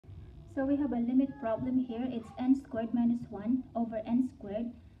So we have a limit problem here. It's n squared minus 1 over n squared,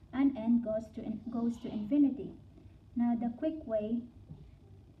 and n goes to infinity. Now the quick way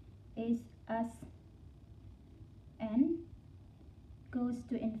is, as n goes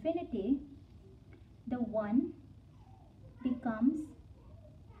to infinity, the 1 becomes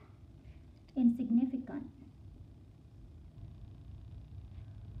insignificant.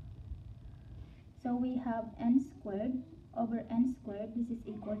 So we have n squared over n squared. This is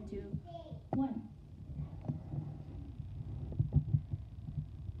equal to 1.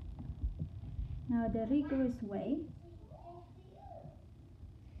 Now the rigorous way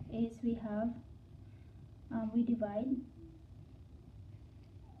is we divide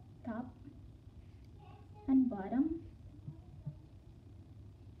top and bottom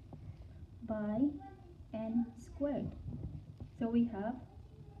by n squared. So we have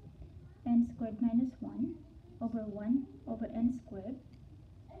n squared minus 1 over n squared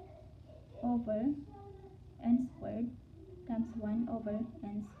over n squared times 1 over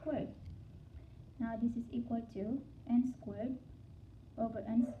n squared. Now this is equal to n squared over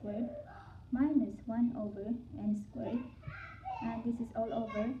n squared minus 1 over n squared, and this is all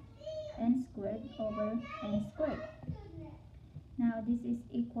over n squared over n squared. Now this is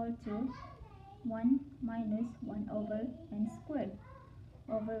equal to 1 minus 1 over n squared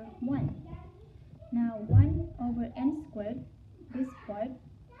over 1. Now 1 over n squared, this part,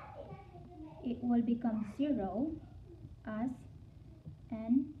 it will become 0 as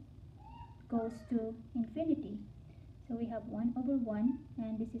n goes to infinity. So we have 1 over 1,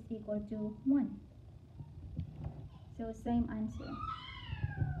 and this is equal to 1. So same answer.